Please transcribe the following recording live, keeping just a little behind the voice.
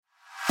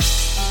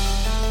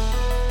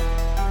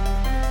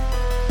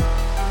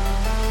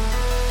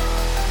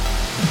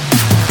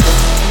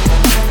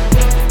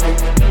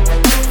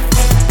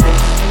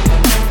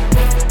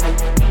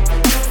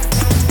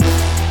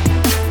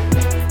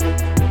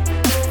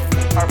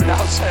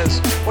says,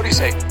 what do you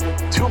say,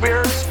 2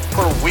 beers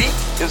per week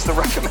is the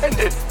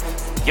recommended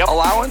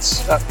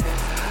allowance?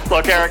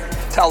 Look, Eric,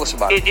 tell us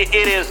about it.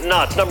 It is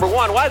nuts. Number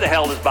one, why the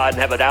hell does Biden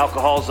have an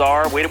alcohol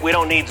czar? We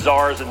don't need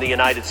czars in the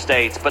United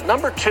States. But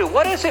number two,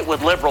 what is it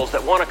with liberals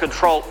that want to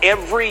control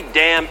every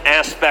damn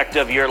aspect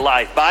of your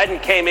life?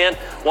 Biden came in,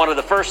 one of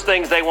the first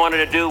things they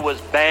wanted to do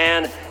was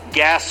ban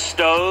gas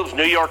stoves.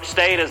 New York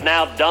State has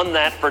now done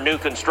that for new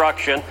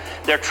construction.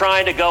 They're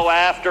trying to go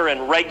after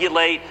and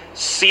regulate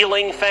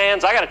ceiling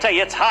fans. I got to tell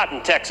you, it's hot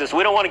in Texas.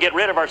 We don't want to get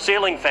rid of our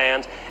ceiling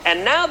fans.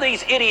 And now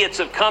these idiots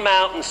have come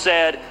out and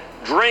said,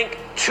 drink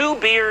 2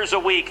 beers a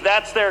week.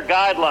 That's their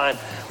guideline.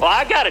 Well,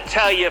 I got to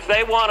tell you, if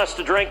they want us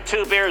to drink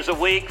 2 beers a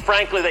week,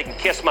 frankly, they can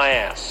kiss my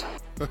ass.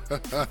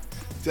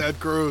 Ted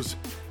Cruz,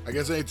 I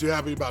guess I ain't too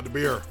happy about the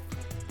beer.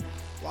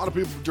 A lot of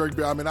people drink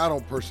beer. I mean, I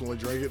don't personally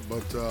drink it,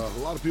 but a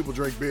lot of people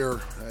drink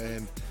beer.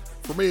 And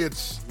for me,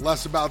 it's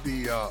less about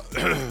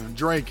the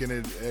drinking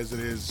as it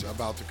is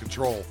about the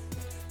control.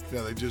 You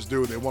know, they just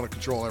do it. They want to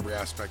control every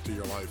aspect of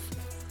your life.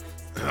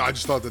 I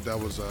just thought that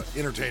was an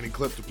entertaining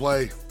clip to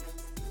play.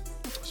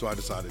 So I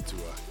decided to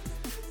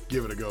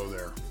give it a go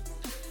there.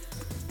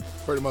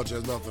 Pretty much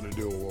has nothing to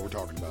do with what we're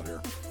talking about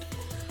here.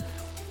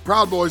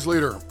 Proud Boys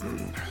leader,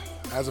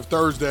 as of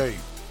Thursday,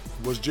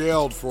 was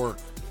jailed for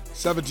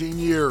 17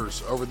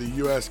 years over the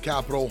U.S.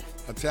 Capitol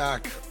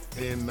attack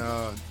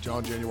on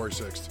January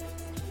 6th.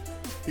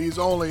 He's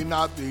only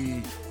not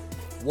the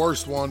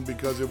worst one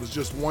because it was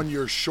just 1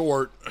 year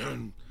short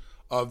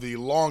of the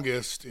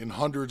longest in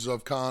hundreds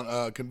of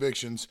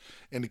convictions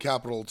in the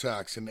Capitol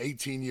attacks. An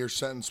 18-year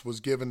sentence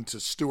was given to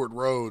Stuart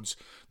Rhodes,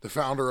 the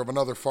founder of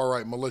another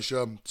far-right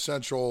militia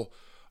central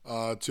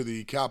to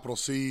the Capitol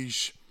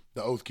siege,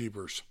 the Oath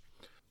Keepers.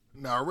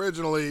 Now,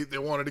 originally, they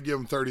wanted to give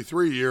him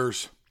 33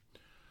 years,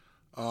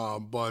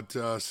 but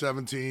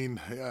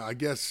 17, I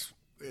guess,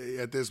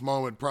 at this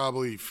moment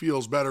probably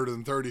feels better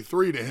than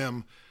 33 to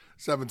him.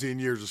 17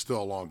 years is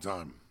still a long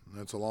time.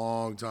 That's a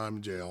long time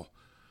in jail.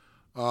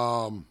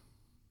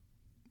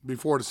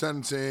 Before the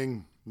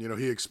sentencing,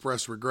 he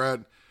expressed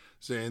regret,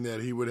 saying that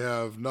he would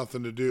have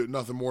nothing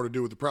more to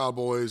do with the Proud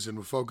Boys and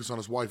would focus on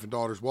his wife and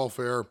daughter's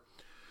welfare.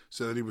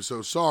 Said that he was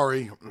so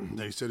sorry. And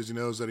he said he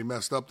knows that he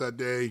messed up that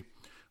day,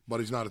 but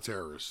he's not a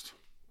terrorist.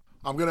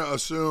 I'm going to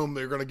assume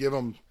they're going to give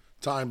him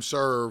time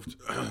served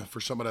for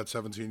some of that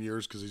 17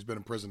 years because he's been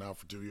in prison now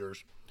for 2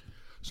 years.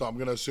 So I'm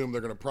going to assume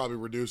they're going to probably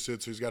reduce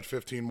it. So he's got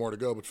 15 more to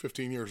go, but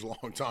 15 years is a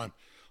long time.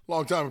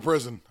 Long time in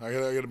prison. I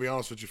got to be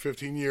honest with you.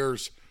 15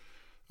 years.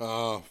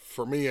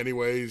 For me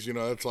anyways,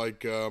 that's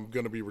like I'm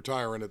going to be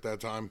retiring at that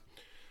time.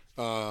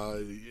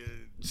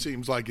 It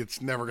seems like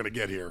it's never going to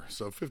get here.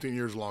 So 15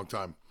 years is a long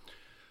time.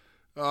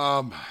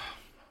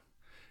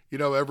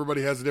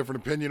 Everybody has a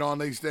different opinion on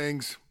these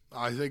things.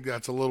 I think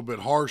that's a little bit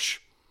harsh.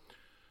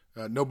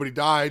 Nobody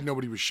died.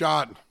 Nobody was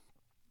shot.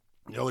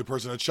 The only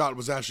person that shot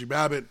was Ashley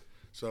Babbitt.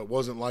 So it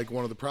wasn't like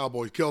one of the Proud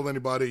Boys killed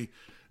anybody.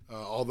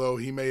 Although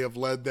he may have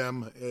led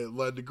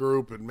the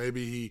group, and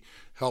maybe he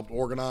helped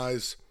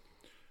organize.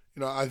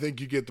 I think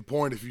you get the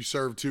point. If you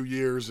serve 2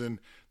 years and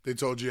they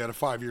told you had a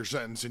 5-year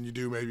sentence and you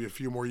do maybe a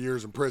few more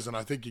years in prison,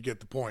 I think you get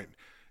the point.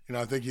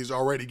 I think he's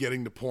already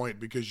getting the point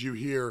because you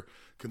hear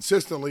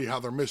consistently how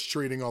they're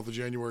mistreating all the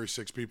January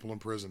 6 people in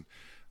prison.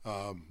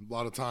 A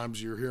lot of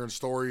times you're hearing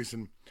stories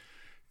and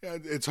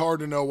it's hard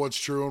to know what's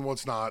true and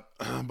what's not.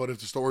 But if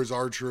the stories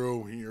are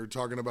true, you're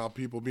talking about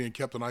people being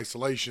kept in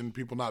isolation,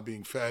 people not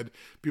being fed,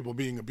 people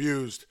being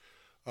abused.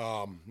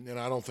 And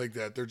I don't think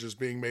that they're just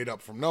being made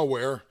up from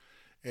nowhere.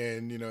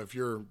 And, if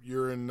you're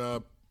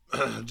in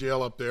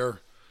jail up there,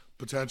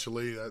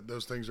 potentially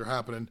those things are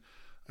happening.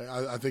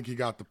 I think he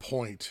got the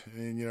point.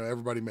 And,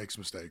 everybody makes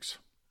mistakes.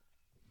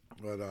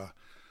 But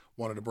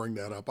wanted to bring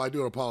that up. I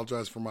do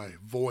apologize for my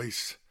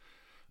voice.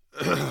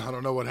 I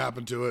don't know what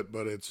happened to it,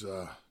 but it's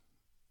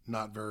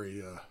not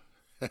very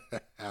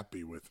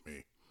happy with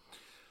me.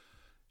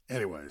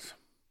 Anyways,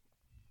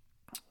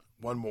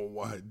 one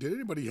more. Did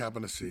anybody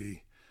happen to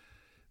see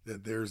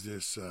that there's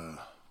this,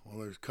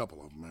 there's a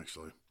couple of them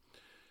actually.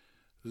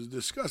 There's a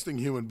disgusting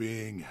human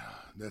being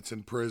that's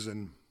in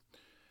prison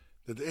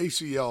that the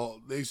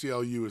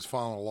ACLU is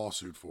filing a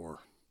lawsuit for.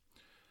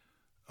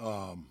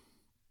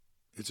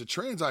 It's a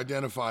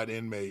trans-identified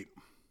inmate.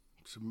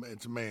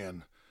 It's a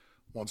man.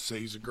 Wants to say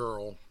he's a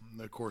girl.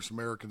 And of course,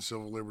 American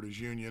Civil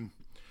Liberties Union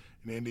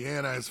in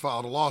Indiana has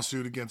filed a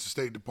lawsuit against the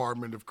State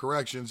Department of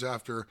Corrections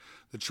after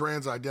the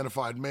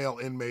trans-identified male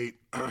inmate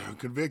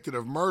convicted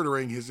of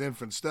murdering his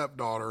infant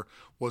stepdaughter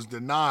was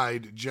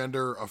denied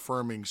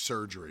gender-affirming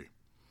surgery.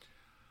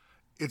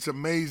 It's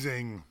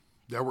amazing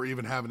that we're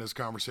even having this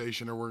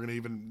conversation, or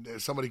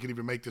somebody can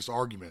even make this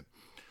argument.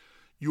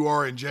 You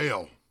are in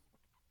jail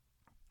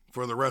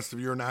for the rest of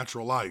your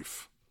natural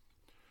life.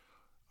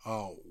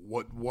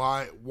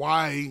 Why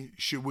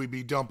should we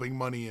be dumping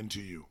money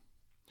into you?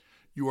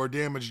 You are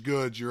damaged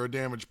goods. You're a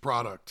damaged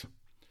product.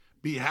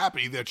 Be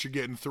happy that you're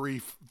getting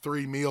three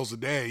meals a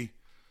day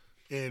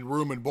and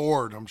room and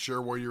board. I'm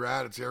sure where you're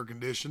at, it's air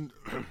conditioned.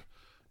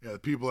 The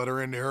people that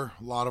are in there,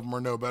 a lot of them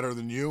are no better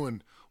than you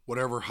and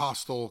whatever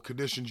hostile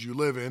conditions you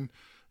live in.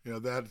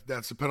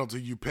 That's the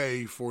penalty you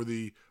pay for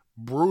the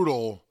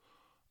brutal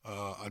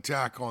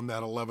attack on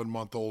that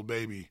 11-month-old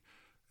baby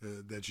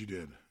that you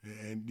did,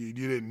 and you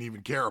didn't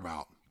even care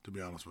about, to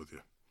be honest with you.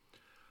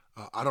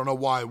 I don't know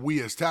why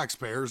we as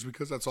taxpayers,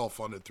 because that's all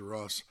funded through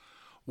us,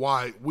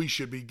 why we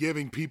should be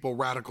giving people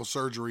radical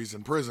surgeries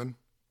in prison.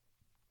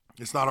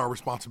 It's not our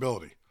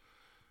responsibility.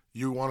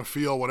 You want to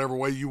feel whatever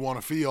way you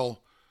want to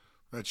feel,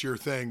 that's your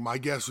thing. My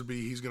guess would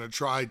be he's going to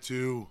try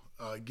to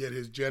get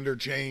his gender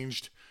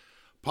changed,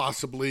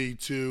 possibly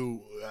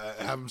to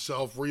have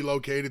himself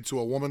relocated to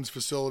a woman's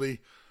facility,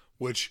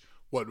 which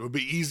would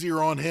be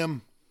easier on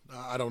him?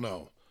 I don't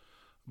know.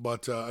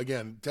 But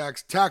again,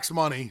 tax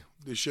money,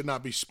 this should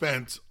not be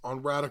spent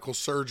on radical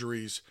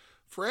surgeries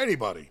for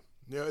anybody.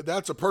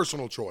 That's a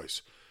personal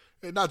choice.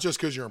 And not just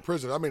because you're in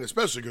prison. I mean,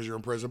 especially because you're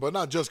in prison, but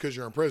not just because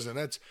you're in prison.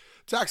 That's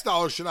tax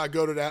dollars should not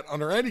go to that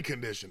under any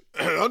condition,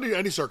 under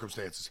any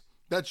circumstances.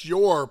 That's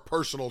your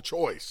personal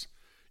choice.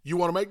 You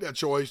want to make that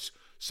choice,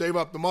 save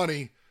up the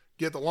money,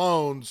 get the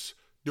loans,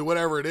 do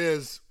whatever it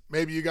is.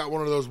 Maybe you got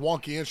one of those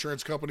wonky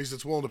insurance companies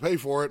that's willing to pay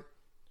for it,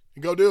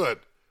 and go do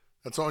it.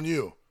 That's on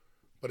you.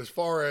 But as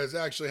far as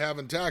actually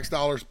having tax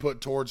dollars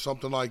put towards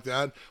something like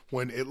that,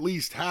 when at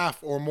least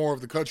half or more of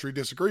the country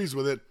disagrees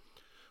with it,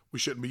 we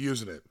shouldn't be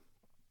using it.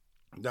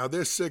 Now,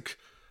 this sick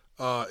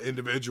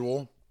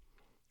individual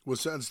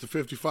was sentenced to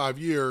 55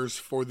 years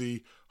for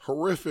the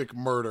horrific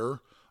murder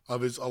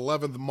of his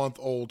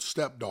 11-month-old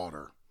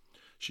stepdaughter.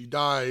 She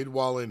died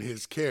while in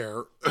his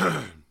care.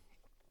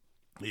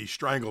 He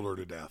strangled her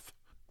to death.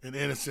 An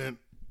innocent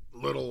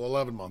little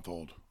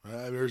 11-month-old.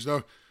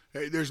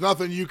 There's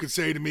nothing you could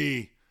say to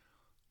me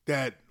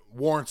that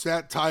warrants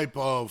that type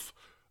of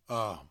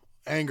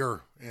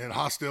anger and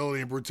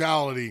hostility and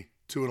brutality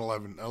to an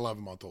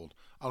 11-month-old.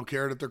 I don't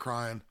care that they're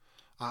crying.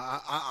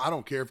 I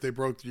don't care if they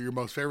broke your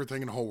most favorite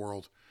thing in the whole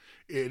world.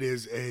 It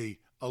is a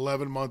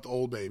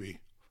 11-month-old baby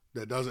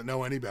that doesn't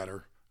know any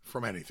better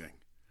from anything.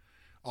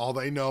 All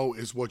they know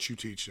is what you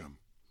teach them.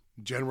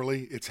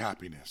 Generally, it's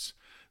happiness.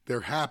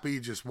 They're happy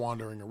just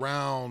wandering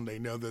around. They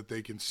know that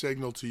they can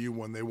signal to you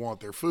when they want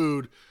their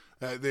food.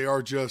 They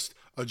are just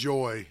a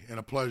joy and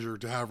a pleasure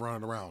to have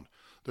running around.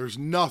 There's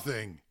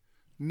nothing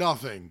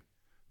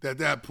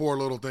that poor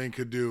little thing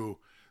could do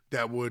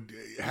that would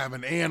have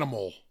an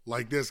animal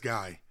like this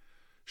guy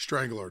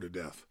strangle her to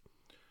death.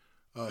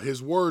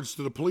 His words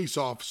to the police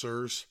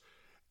officers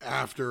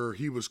after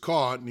he was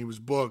caught and he was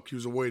booked, he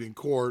was awaiting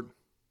court,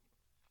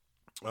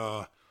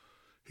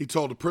 he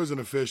told a prison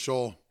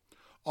official,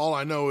 "All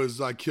I know is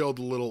I killed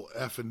a little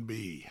effing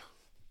bee."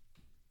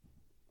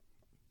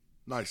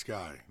 Nice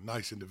guy,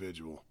 nice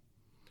individual,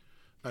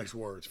 nice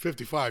words.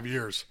 55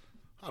 years,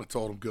 I'd have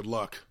told him good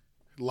luck.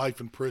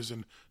 Life in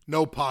prison,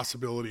 no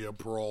possibility of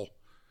parole.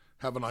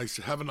 Have a nice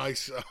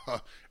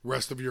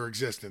rest of your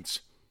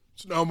existence.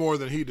 It's no more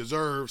than he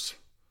deserves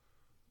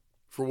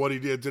for what he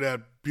did to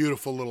that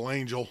beautiful little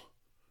angel.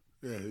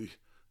 Yeah,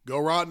 go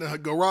rot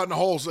in a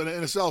hole in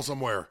a cell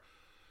somewhere.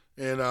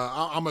 And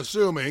I'm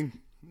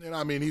assuming, and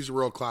I mean, he's a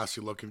real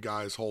classy looking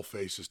guy. His whole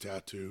face is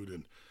tattooed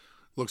and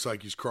looks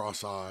like he's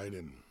cross-eyed.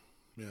 And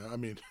yeah, I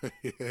mean,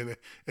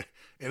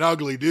 an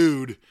ugly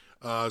dude.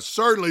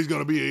 Certainly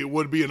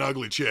would be an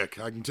ugly chick.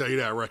 I can tell you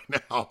that right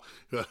now.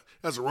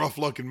 That's a rough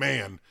looking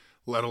man,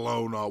 let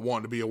alone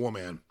wanting to be a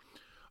woman.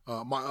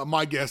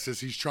 My guess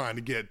is he's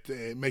trying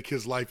to make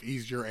his life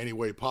easier any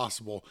way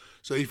possible.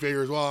 So he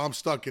figures, well, I'm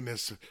stuck in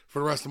this for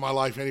the rest of my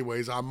life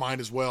anyways. I might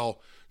as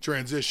well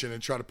transition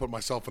and try to put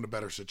myself in a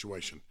better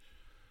situation.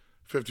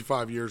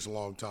 55 years is a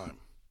long time.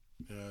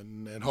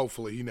 And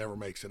hopefully he never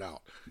makes it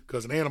out.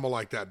 Because an animal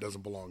like that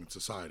doesn't belong in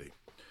society.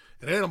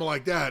 An animal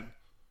like that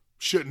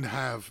shouldn't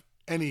have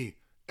any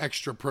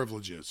extra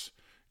privileges.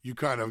 You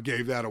kind of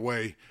gave that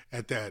away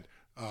at that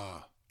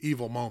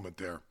evil moment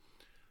there.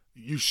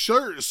 You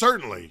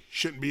certainly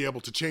shouldn't be able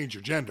to change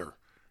your gender.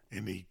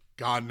 And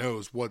God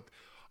knows what,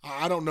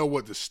 I don't know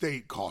what the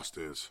state cost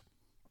is.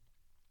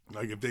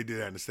 Like if they did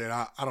that in the state,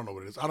 I don't know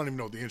what it is. I don't even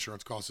know what the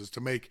insurance cost is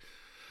to make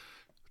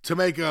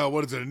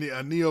what is it,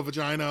 a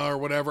neo-vagina or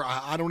whatever.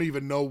 I don't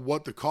even know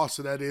what the cost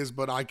of that is,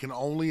 but I can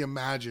only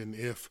imagine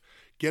if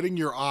getting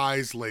your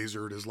eyes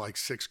lasered is like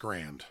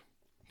 $6,000.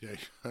 Yeah,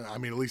 I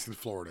mean, at least in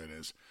Florida it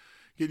is.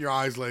 Getting your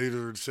eyes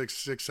lasered,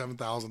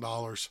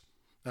 $7,000.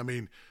 I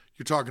mean,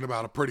 you're talking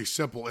about a pretty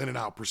simple in and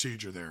out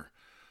procedure there.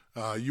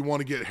 You want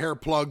to get hair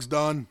plugs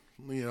done,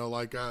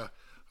 like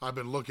I've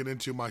been looking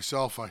into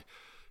myself.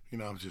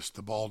 Just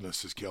the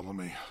baldness is killing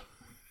me.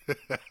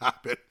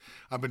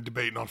 I've been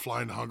debating on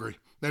flying to Hungary.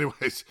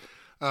 Anyways,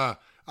 I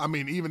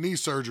mean, even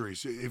these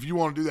surgeries, if you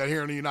want to do that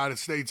here in the United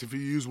States, if you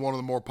use one of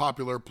the more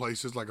popular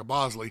places like a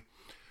Bosley,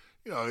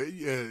 you're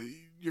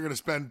going to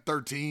spend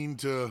 $13,000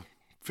 to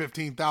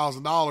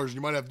 $15,000.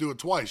 You might have to do it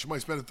twice. You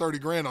might spend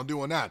 $30,000 on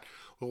doing that.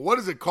 Well, what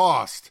does it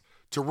cost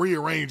to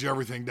rearrange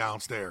everything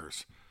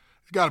downstairs?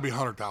 It's got to be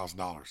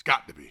 $100,000.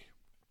 Got to be.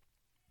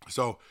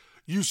 So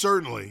you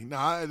certainly,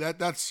 now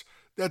that's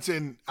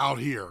in out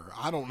here.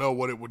 I don't know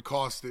what it would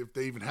cost if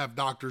they even have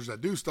doctors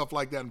that do stuff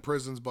like that in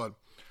prisons, but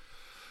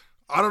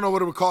I don't know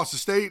what it would cost the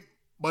state,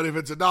 but if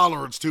it's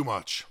 $1, it's too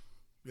much.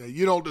 Yeah,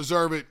 you don't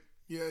deserve it.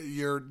 Yeah,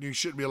 you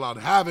shouldn't be allowed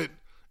to have it.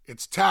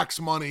 It's tax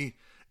money,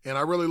 and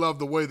I really love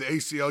the way the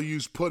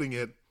ACLU's putting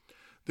it.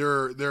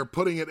 They're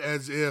putting it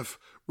as if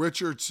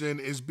Richardson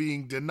is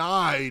being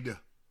denied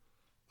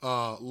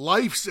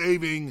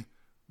life-saving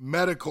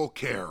medical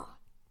care.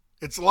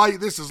 It's like,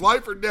 this is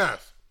life or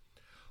death.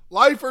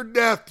 Life or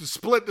death to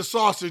split the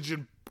sausage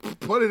and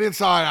put it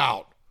inside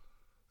out.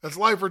 That's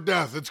life or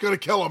death. It's going to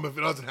kill him if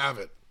it doesn't have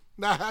it.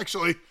 Nah,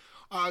 actually,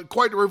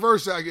 quite the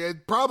reverse.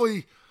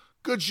 Probably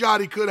good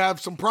shot he could have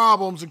some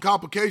problems and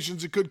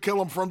complications that could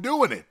kill him from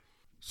doing it.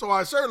 So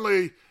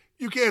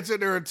you can't sit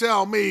there and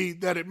tell me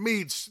that it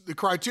meets the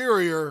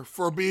criteria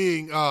for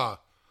being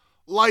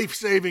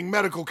life-saving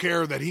medical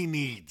care that he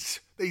needs,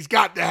 that he's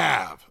got to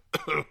have.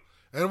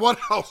 And what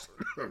else?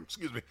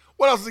 Excuse me.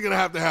 What else is he going to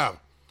have?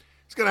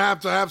 He's going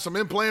to have some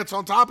implants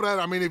on top of that.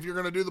 I mean, if you're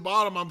going to do the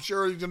bottom, I'm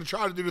sure he's going to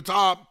try to do the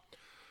top.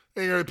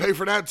 And you're going to pay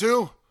for that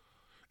too?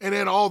 And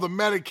then all the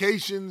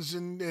medications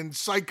and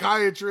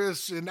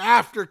psychiatrists and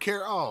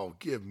aftercare. Oh,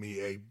 give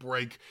me a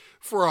break.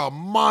 For a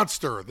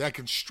monster that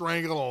can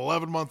strangle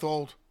an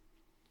 11-month-old.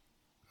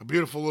 A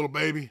beautiful little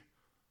baby.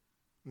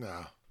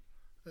 No.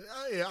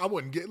 I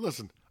wouldn't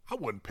I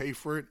wouldn't pay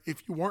for it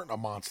if you weren't a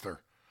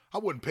monster. I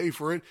wouldn't pay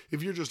for it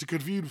if you're just a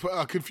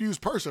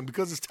confused person,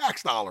 because it's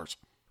tax dollars.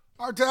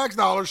 Our tax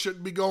dollars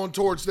shouldn't be going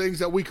towards things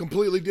that we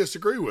completely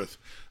disagree with.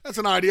 That's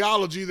an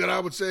ideology that I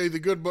would say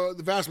the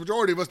vast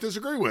majority of us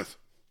disagree with.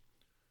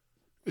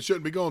 It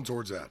shouldn't be going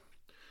towards that.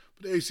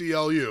 But the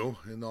ACLU,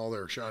 in all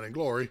their shining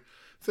glory,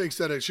 thinks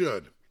that it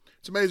should.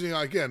 It's amazing,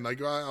 again,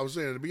 like I was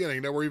saying at the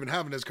beginning, that we're even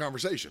having this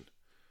conversation.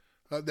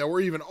 That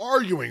we're even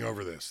arguing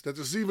over this. That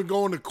this is even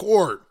going to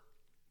court.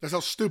 That's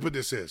how stupid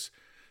this is.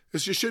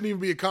 This just shouldn't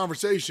even be a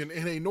conversation.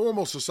 In a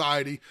normal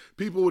society,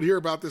 people would hear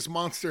about this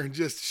monster and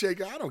just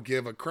shake, I don't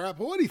give a crap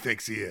what he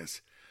thinks he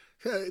is.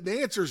 The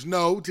answer is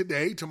no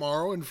today,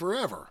 tomorrow, and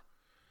forever.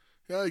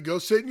 You go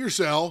sit in your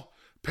cell,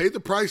 pay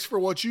the price for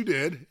what you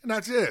did, and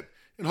that's it.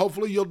 And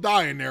hopefully you'll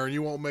die in there and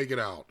you won't make it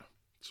out.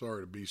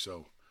 Sorry to be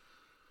so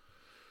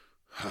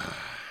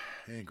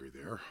angry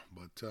there.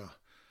 But,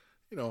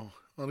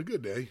 on a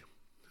good day,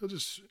 he'll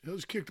just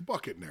kick the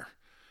bucket in there.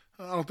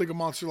 I don't think a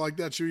monster like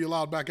that should be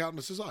allowed back out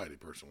into society,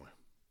 personally.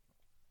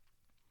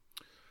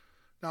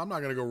 Now, I'm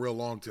not going to go real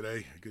long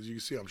today because you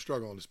can see I'm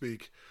struggling to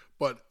speak.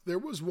 But there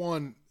was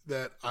one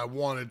that I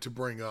wanted to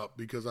bring up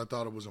because I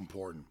thought it was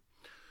important.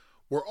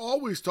 We're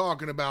always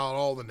talking about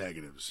all the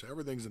negatives.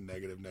 Everything's a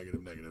negative.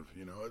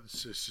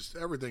 It's just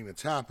everything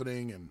that's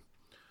happening. And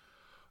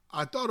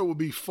I thought it would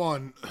be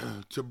fun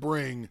to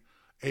bring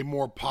a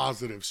more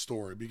positive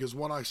story because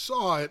when I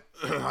saw it,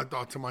 I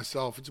thought to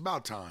myself, it's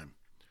about time.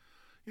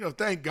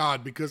 Thank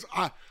God, because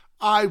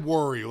I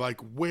worry,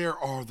 like, where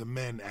are the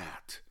men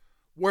at?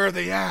 Where are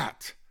they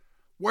at?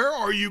 Where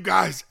are you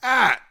guys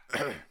at?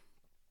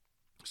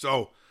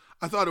 So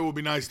I thought it would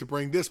be nice to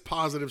bring this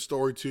positive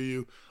story to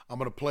you. I'm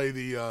going to play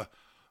the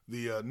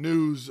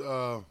news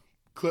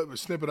clip, a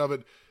snippet of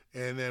it,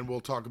 and then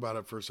we'll talk about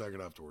it for a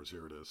second afterwards.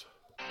 Here it is.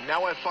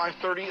 Now at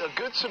 5:30, a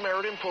good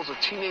Samaritan pulls a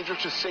teenager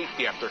to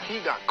safety after he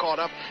got caught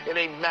up in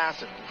a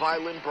massive,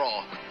 violent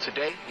brawl.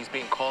 Today, he's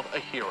being called a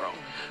hero.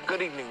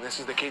 Good evening. This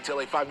is the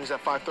KTLA 5 News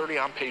at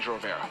 5:30. I'm Pedro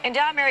Rivera. And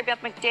I'm Mary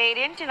Beth McDade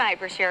in tonight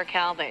for Cher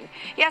Calvin.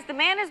 Yes, the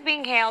man is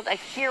being hailed a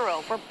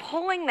hero for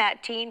pulling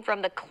that teen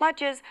from the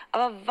clutches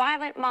of a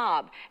violent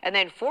mob and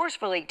then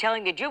forcefully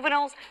telling the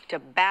juveniles to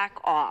back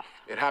off.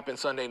 It happened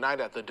Sunday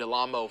night at the Del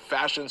Amo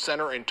Fashion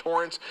Center in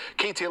Torrance.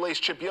 KTLA's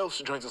Chip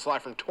Yost joins us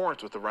live from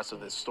Torrance with the rest of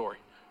this story.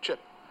 Chip.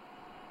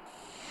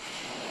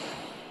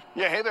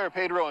 Yeah, hey there,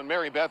 Pedro and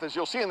Mary Beth. As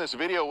you'll see in this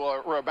video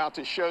we're about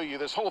to show you,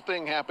 this whole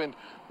thing happened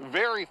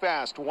very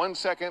fast. 1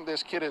 second,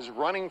 this kid is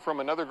running from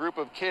another group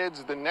of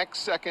kids. The next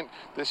second,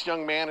 this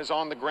young man is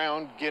on the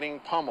ground getting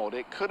pummeled.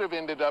 It could have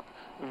ended up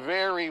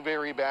very,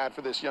 very bad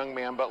for this young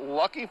man, but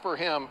lucky for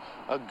him,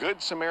 a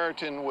good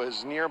Samaritan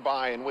was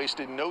nearby and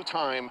wasted no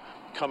time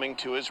coming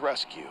to his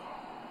rescue.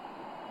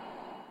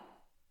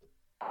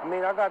 I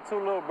mean, I got two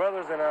little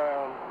brothers, and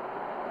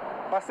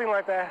if I see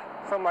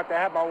something like that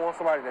happen, I want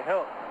somebody to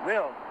help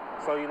them.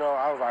 So,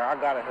 I was like, I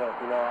gotta help.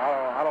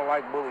 I don't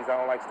like bullies. I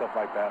don't like stuff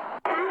like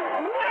that.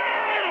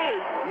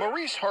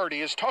 Maurice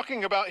Hardy is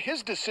talking about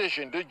his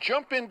decision to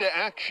jump into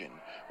action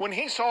when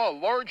he saw a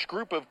large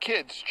group of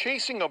kids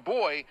chasing a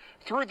boy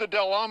through the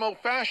Del Amo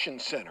Fashion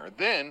Center,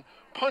 then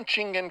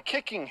punching and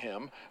kicking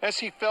him as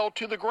he fell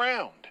to the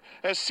ground.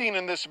 As seen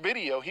in this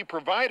video he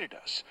provided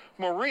us,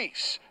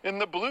 Maurice, in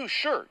the blue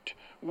shirt,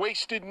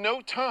 wasted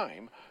no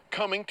time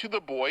coming to the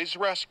boy's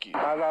rescue.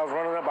 As I was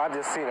running up, I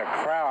just seen a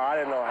crowd. I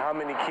didn't know how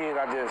many kids.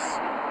 I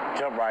just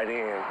jumped right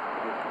in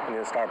and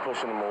then started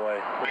pushing them away.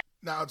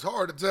 Now, it's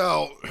hard to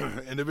tell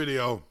in the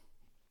video,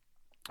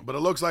 but it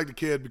looks like the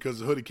kid, because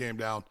the hoodie came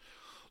down,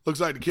 looks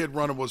like the kid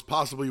running was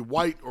possibly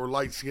white or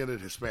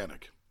light-skinned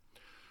Hispanic.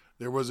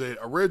 There was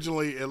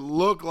originally, it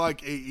looked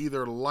like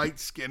either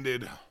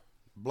light-skinned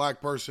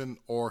black person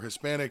or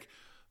Hispanic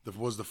that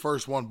was the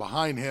first one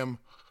behind him,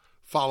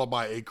 followed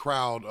by a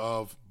crowd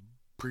of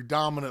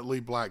predominantly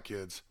black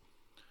kids.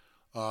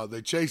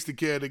 They chased the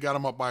kid, they got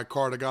him up by a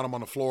car, they got him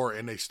on the floor,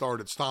 and they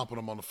started stomping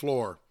him on the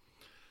floor.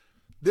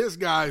 This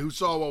guy who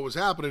saw what was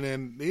happening,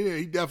 and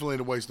he definitely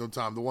didn't waste no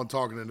time, the one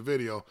talking in the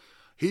video,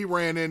 he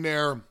ran in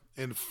there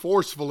and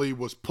forcefully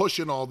was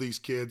pushing all these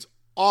kids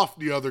off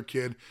the other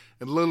kid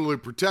and literally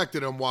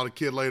protected him while the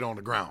kid laid on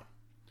the ground.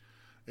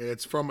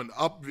 It's from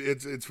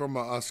it's from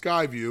a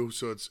sky view,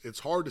 so it's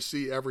hard to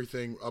see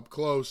everything up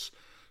close.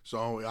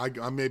 So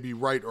I may be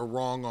right or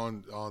wrong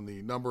on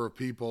the number of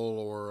people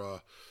or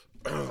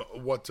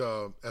what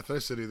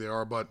ethnicity they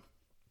are, but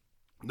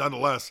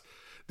nonetheless,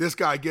 this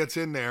guy gets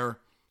in there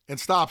and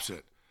stops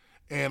it.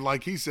 And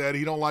like he said,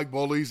 he don't like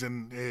bullies,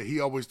 and he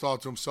always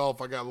thought to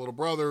himself, I got little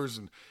brothers,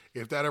 and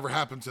if that ever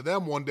happened to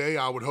them one day,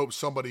 I would hope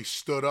somebody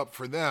stood up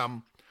for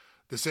them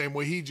the same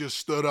way he just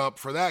stood up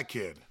for that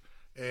kid.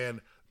 And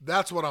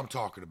that's what I'm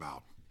talking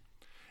about.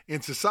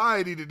 In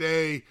society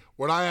today,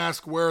 when I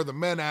ask where are the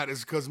men at,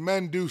 is because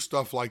men do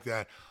stuff like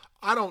that.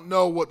 I don't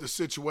know what the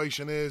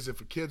situation is.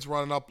 If a kid's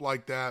running up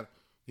like that,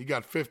 you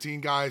got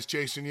 15 guys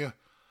chasing you.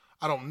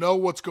 I don't know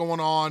what's going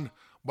on,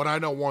 but I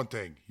know one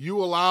thing.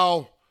 You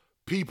allow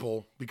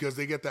people, because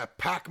they get that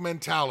pack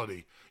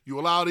mentality, you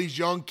allow these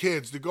young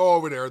kids to go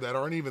over there that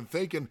aren't even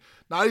thinking,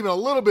 not even a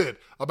little bit,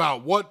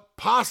 about what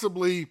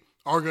possibly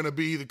are going to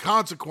be the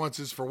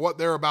consequences for what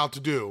they're about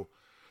to do.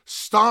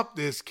 Stomp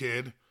this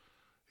kid.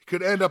 He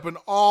could end up in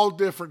all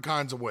different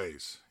kinds of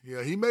ways.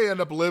 Yeah, he may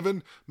end up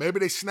living. Maybe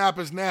they snap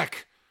his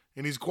neck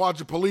and he's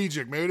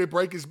quadriplegic. Maybe they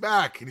break his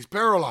back and he's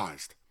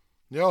paralyzed.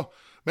 You know,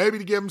 maybe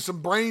to give him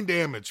some brain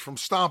damage from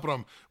stomping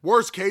him.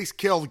 Worst case,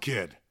 kill the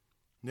kid.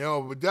 You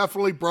know,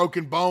 definitely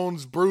broken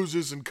bones,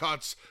 bruises, and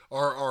cuts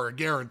are a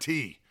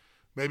guarantee.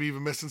 Maybe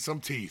even missing some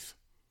teeth.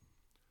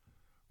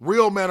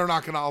 Real men are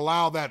not going to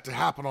allow that to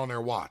happen on their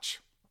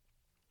watch.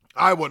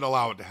 I wouldn't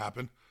allow it to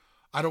happen.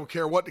 I don't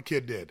care what the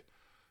kid did.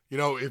 You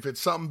know, if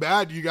it's something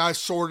bad, you guys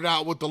sort it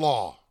out with the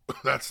law.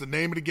 That's the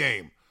name of the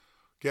game.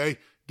 Okay?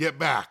 Get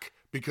back.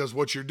 Because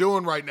what you're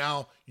doing right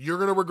now, you're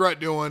going to regret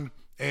doing.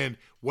 And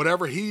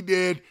whatever he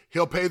did,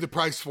 he'll pay the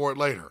price for it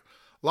later.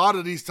 A lot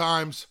of these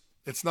times,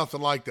 it's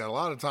nothing like that. A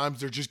lot of times,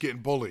 they're just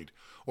getting bullied.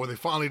 Or they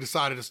finally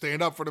decided to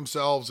stand up for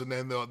themselves, and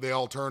then they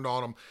all turned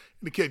on him.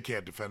 And the kid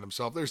can't defend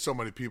himself. There's so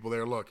many people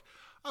there. Look,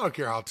 I don't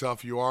care how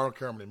tough you are. I don't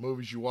care how many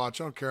movies you watch.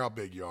 I don't care how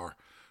big you are.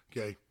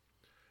 Okay?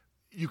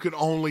 You can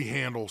only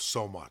handle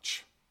so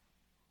much.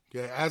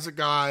 Okay, as a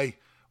guy,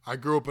 I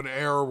grew up in an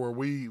era where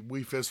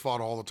we fist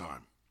fought all the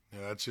time.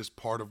 Yeah, that's just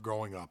part of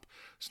growing up.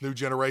 This new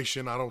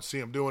generation, I don't see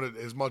them doing it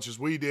as much as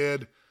we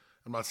did.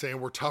 I'm not saying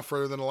we're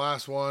tougher than the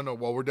last one.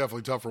 Well, we're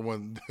definitely tougher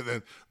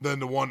than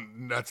the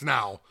one that's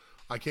now.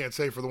 I can't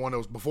say for the one that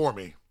was before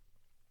me.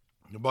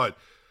 But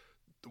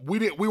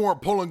we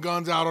weren't pulling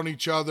guns out on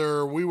each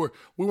other. We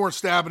weren't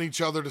stabbing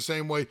each other the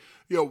same way.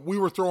 You know, we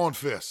were throwing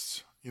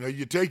fists. You know,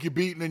 you take your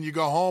beating and you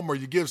go home, or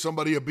you give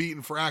somebody a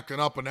beating for acting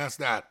up, and that's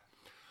that.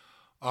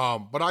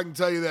 But I can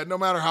tell you that no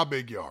matter how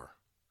big you are,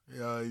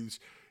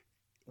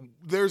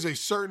 there's a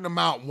certain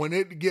amount. When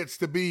it gets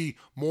to be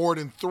more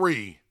than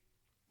 3,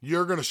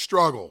 you're going to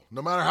struggle.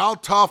 No matter how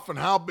tough and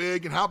how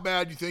big and how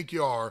bad you think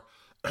you are,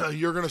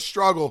 you're going to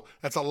struggle.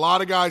 That's a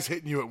lot of guys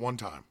hitting you at one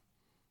time.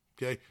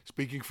 Okay?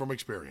 Speaking from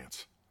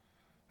experience.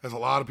 There's a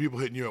lot of people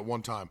hitting you at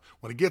one time.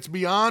 When it gets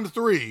beyond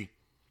 3,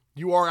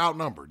 you are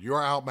outnumbered. You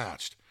are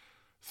outmatched.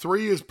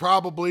 3 is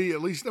probably,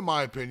 at least in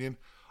my opinion,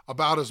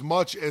 about as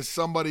much as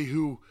somebody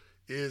who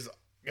is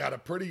got a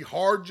pretty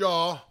hard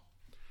jaw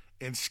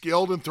and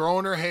skilled in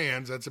throwing their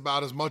hands. That's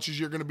about as much as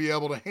you're going to be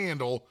able to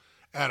handle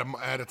at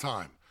a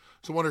time.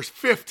 So when there's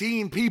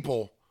 15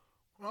 people,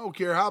 I don't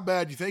care how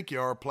bad you think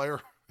you are, player,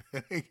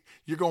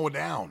 you're going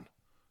down.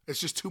 It's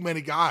just too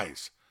many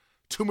guys.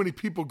 Too many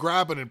people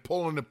grabbing and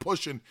pulling and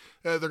pushing.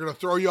 They're going to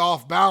throw you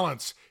off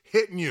balance,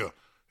 hitting you.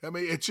 I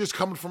mean, it's just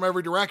coming from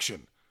every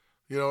direction.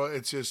 You know,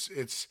 it's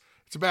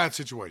a bad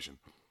situation.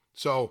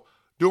 So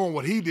doing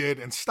what he did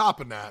and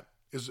stopping that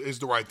is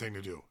the right thing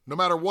to do. No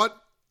matter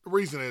what the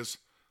reason is,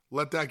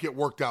 let that get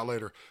worked out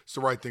later. It's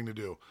the right thing to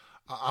do.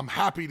 I'm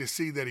happy to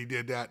see that he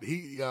did that.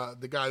 He,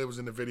 the guy that was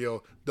in the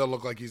video, doesn't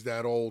look like he's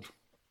that old.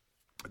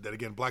 Then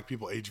again, black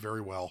people age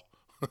very well.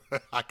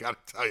 I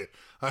got to tell you.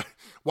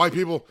 White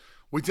people,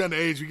 we tend to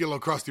age. We get a little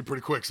crusty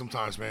pretty quick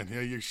sometimes, man. You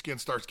know, your skin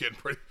starts getting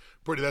pretty.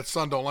 That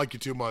sun don't like you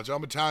too much.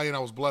 I'm Italian. I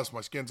was blessed.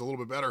 My skin's a little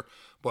bit better.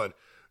 But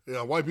you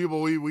know, white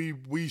people,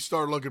 we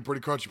start looking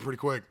pretty crunchy pretty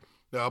quick.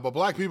 But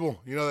black people,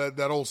 you know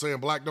that old saying,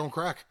 black don't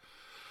crack?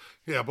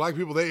 Yeah, black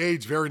people, they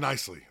age very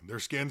nicely. Their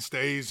skin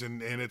stays,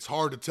 and it's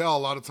hard to tell. A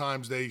lot of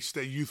times they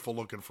stay youthful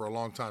looking for a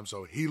long time.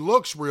 So he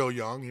looks real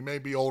young. He may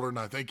be older than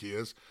I think he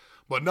is.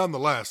 But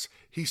nonetheless,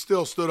 he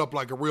still stood up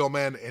like a real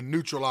man and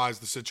neutralized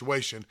the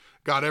situation,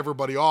 got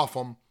everybody off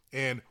him,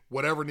 and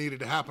whatever needed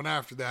to happen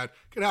after that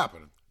could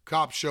happen.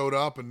 Cops showed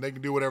up, and they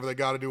can do whatever they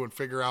got to do and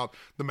figure out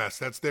the mess.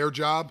 That's their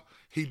job.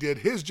 He did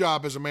his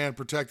job as a man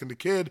protecting the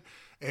kid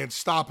and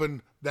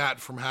stopping that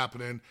from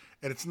happening,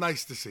 and it's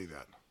nice to see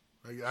that.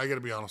 I got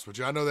to be honest with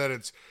you. I know that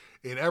it's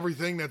in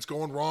everything that's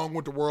going wrong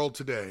with the world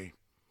today.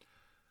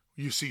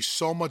 you see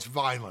so much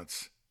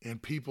violence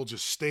and people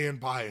just stand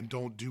by and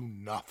don't do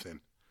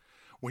nothing.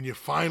 When you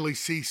finally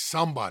see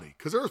somebody,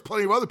 because there was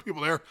plenty of other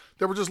people there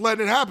that were just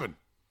letting it happen.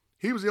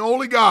 He was the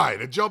only guy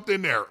that jumped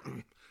in there,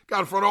 got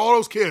in front of all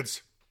those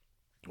kids,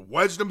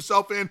 wedged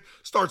himself in,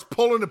 starts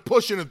pulling and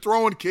pushing and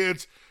throwing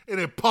kids, and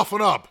then puffing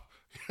up,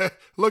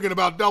 looking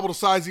about double the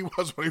size he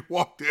was when he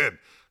walked in,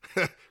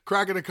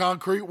 cracking the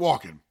concrete,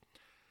 walking,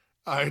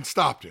 and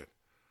stopped it.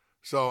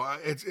 So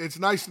it's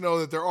nice to know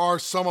that there are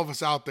some of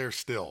us out there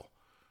still,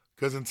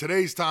 because in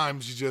today's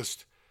times,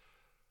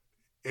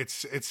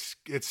 it's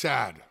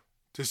sad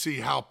to see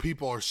how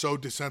people are so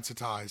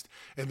desensitized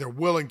and they're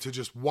willing to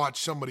just watch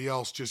somebody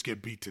else just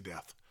get beat to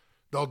death.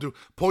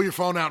 Pull your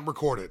phone out and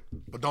record it,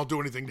 but don't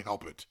do anything to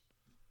help it.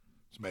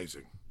 It's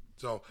amazing.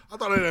 So I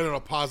thought I'd end on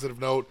a positive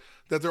note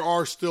that there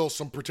are still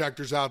some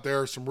protectors out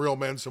there, some real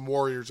men, some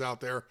warriors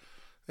out there.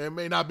 There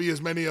may not be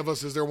as many of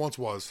us as there once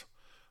was,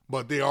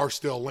 but they are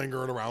still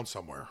lingering around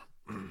somewhere.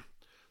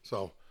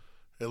 So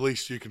at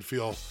least you can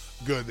feel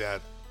good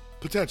that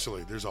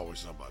potentially there's always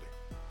somebody.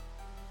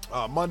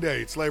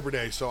 Monday, it's Labor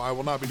Day, so I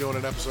will not be doing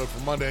an episode for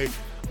Monday.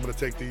 I'm going to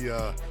take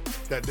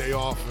that day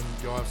off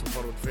and go have some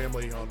fun with the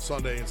family on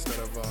Sunday instead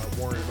of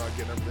worrying about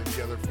getting everything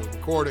together for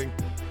recording.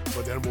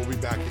 But then we'll be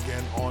back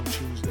again on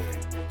Tuesday.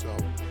 So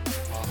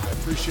I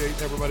appreciate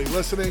everybody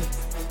listening,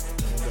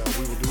 and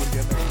we will do it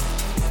again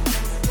next week.